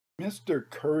Mr.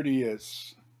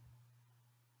 Courteous.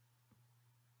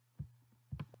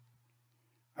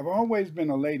 I've always been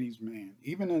a ladies' man,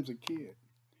 even as a kid.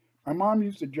 My mom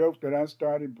used to joke that I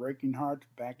started breaking hearts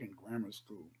back in grammar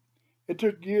school. It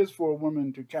took years for a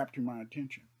woman to capture my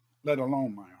attention, let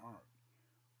alone my heart.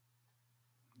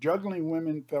 Juggling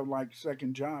women felt like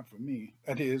second job for me,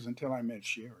 that is, until I met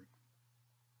Sherry.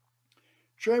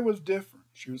 Sherry was different.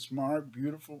 She was smart,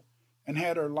 beautiful, and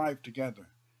had her life together.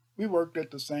 We worked at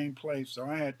the same place, so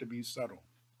I had to be subtle.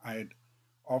 I'd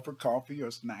offer coffee or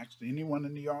snacks to anyone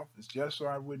in the office just so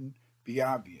I wouldn't be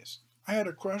obvious. I had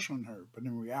a crush on her, but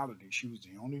in reality, she was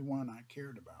the only one I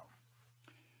cared about.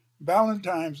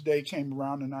 Valentine's Day came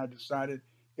around and I decided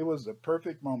it was the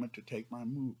perfect moment to make my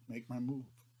move.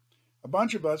 A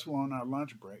bunch of us were on our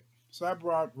lunch break, so I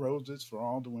brought roses for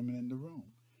all the women in the room.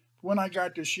 But when I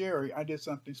got to Sherry, I did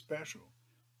something special.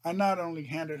 I not only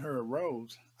handed her a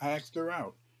rose, I asked her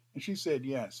out, and she said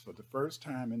yes for the first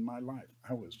time in my life.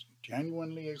 I was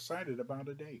genuinely excited about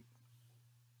a date.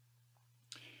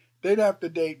 Date after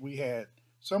date, we had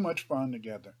so much fun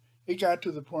together. It got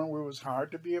to the point where it was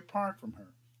hard to be apart from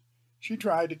her. She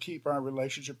tried to keep our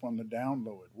relationship on the down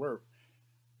low at work,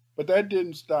 but that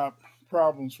didn't stop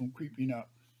problems from creeping up.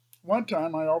 One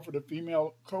time I offered a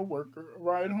female coworker a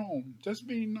ride home, just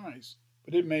being nice,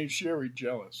 but it made Sherry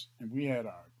jealous, and we had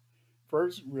our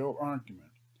first real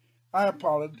argument. I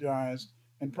apologized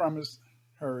and promised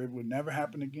her it would never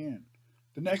happen again.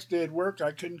 The next day at work,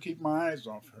 I couldn't keep my eyes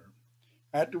off her.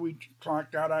 After we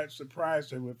clocked out, I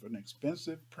surprised her with an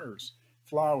expensive purse,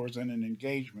 flowers, and an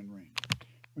engagement ring.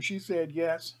 When she said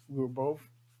yes, we were both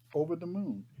over the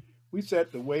moon. We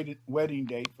set the wedding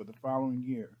date for the following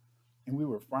year, and we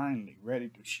were finally ready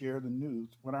to share the news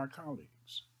with our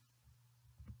colleagues.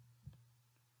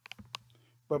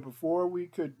 But before we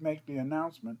could make the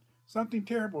announcement, something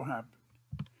terrible happened.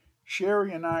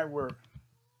 Sherry and I were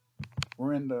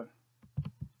in the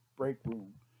break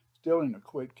room, still in a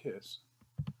quick kiss,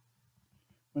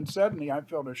 when suddenly I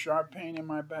felt a sharp pain in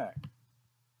my back.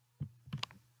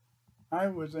 I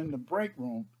was in the break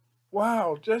room.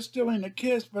 Wow, just still in a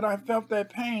kiss, but I felt that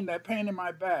pain in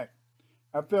my back.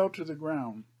 I fell to the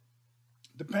ground,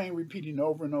 the pain repeating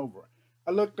over and over.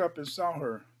 I looked up and saw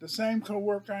her, the same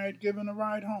coworker I had given a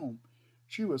ride home.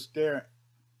 She was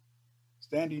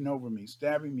standing over me,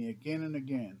 stabbing me again and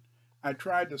again. I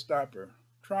tried to stop her,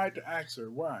 tried to ask her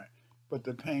why, but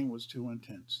the pain was too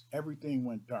intense. Everything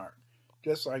went dark.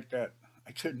 Just like that,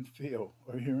 I couldn't feel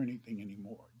or hear anything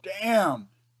anymore. Damn!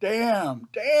 Damn!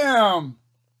 Damn!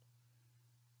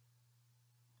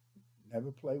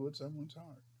 Never play with someone's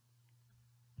heart.